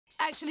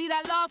Actually,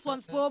 that last one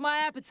spoiled my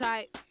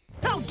appetite.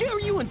 How dare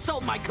you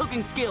insult my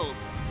cooking skills?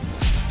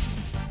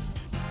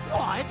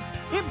 What?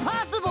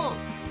 Impossible!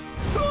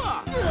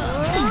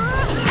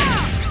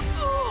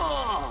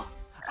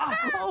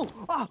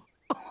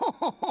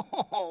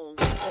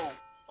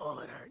 Oh,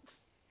 it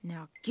hurts.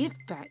 Now give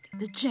back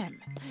the gem.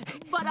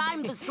 But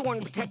I'm the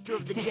sworn protector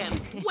of the gem.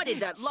 What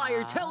did that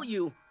liar tell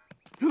you?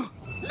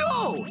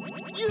 No!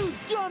 You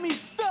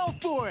dummies fell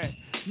for it!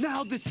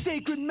 Now the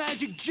sacred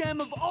magic gem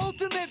of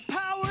ultimate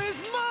power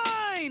is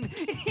mine!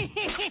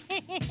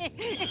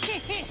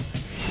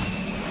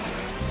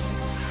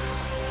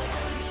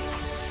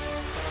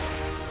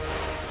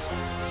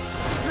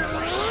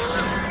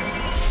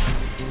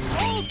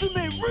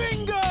 Ultimate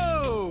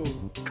Ringo!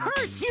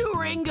 Curse you,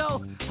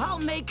 Ringo! I'll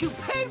make you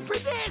pay for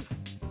this!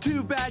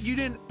 Too bad you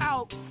didn't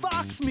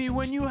outfox me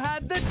when you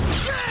had the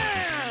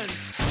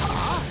chance!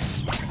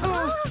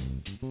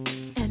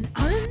 An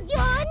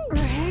onion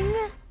ring?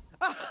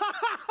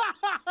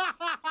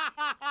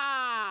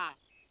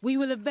 We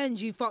will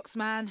avenge you,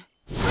 Foxman.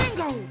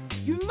 Ringo,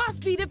 you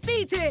must be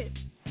defeated!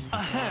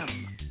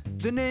 Ahem.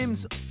 The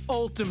name's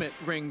Ultimate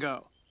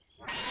Ringo.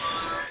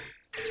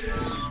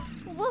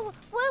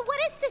 What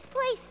is this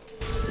place?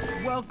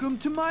 Welcome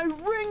to my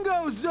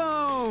Ringo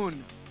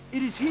Zone!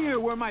 It is here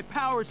where my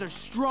powers are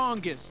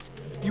strongest.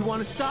 You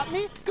want to stop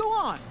me? Go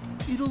on.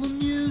 It'll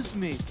amuse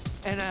me.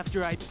 And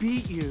after I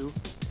beat you,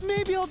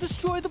 maybe I'll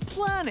destroy the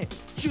planet,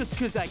 just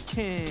 'cause I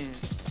can.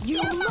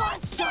 You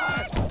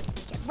monster!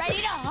 Get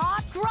ready to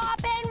hop,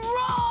 drop, and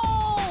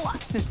roll!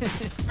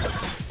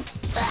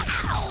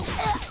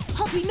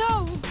 Hoppy,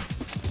 no!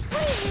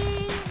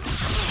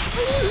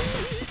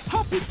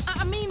 Hoppy,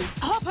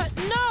 Hopper,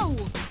 no!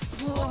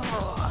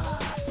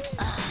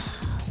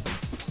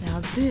 Now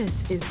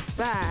this is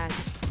bad.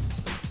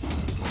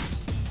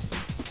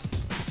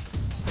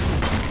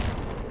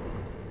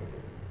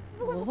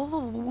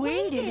 Whoa,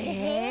 weighted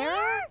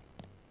hair?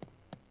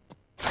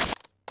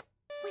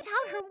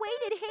 Without her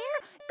weighted hair,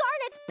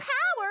 Garnet's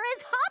power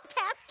is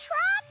hop-cast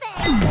traffic!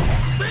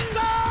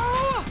 Bingo!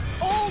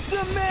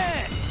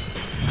 Ultimate!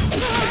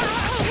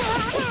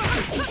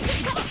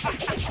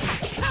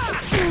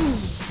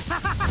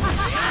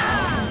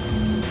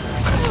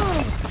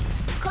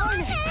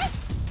 Garnet!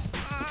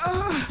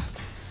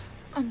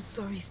 I'm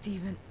sorry,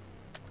 Stephen.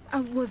 I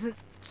wasn't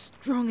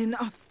strong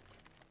enough.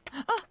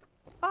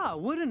 Ah,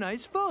 what a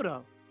nice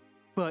photo.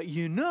 But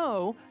you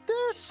know,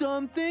 there's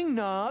something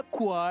not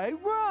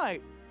quite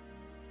right.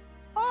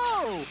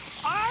 Oh,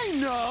 I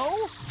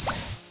know!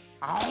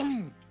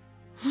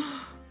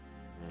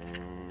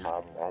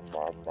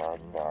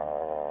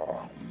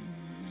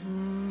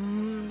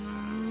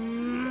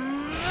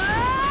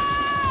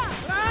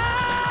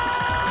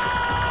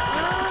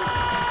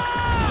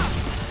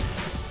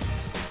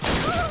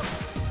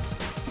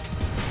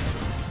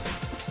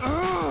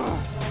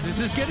 This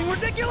is getting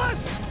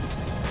ridiculous!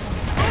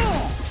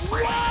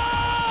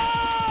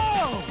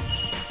 Whoa!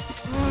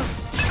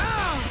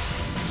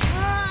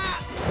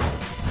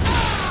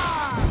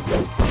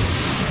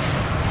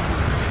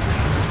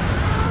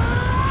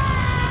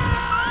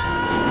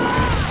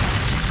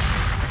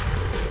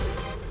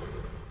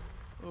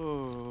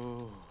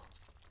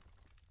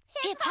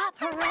 Hip-hop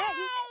hooray!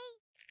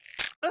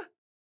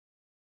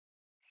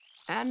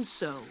 And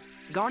so,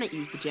 Garnet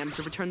used the gem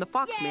to return the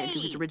Foxman to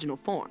his original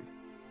form.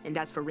 And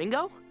as for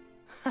Ringo,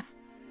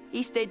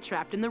 he stayed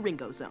trapped in the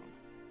Ringo Zone.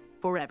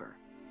 Forever.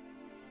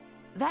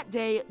 That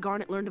day,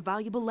 Garnet learned a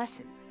valuable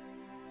lesson.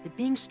 That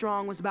being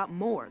strong was about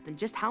more than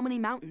just how many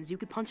mountains you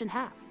could punch in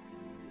half.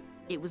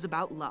 It was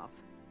about love.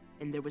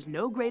 And there was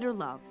no greater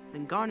love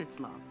than Garnet's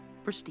love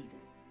for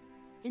Stephen.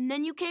 And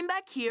then you came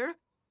back here,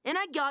 and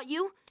I got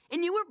you,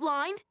 and you were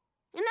blind,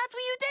 and that's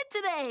what you did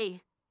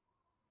today!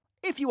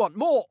 If you want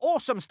more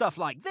awesome stuff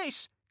like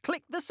this,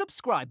 click the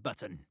subscribe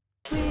button.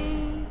 We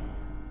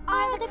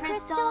are the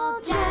crystal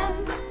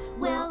gems.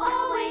 We'll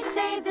always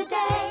save the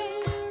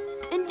day.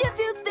 And if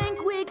you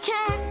think we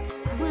can,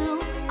 we'll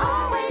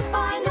Always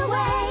find a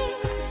way.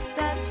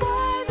 That's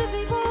why the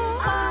people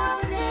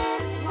On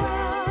this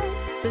world.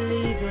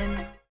 believe in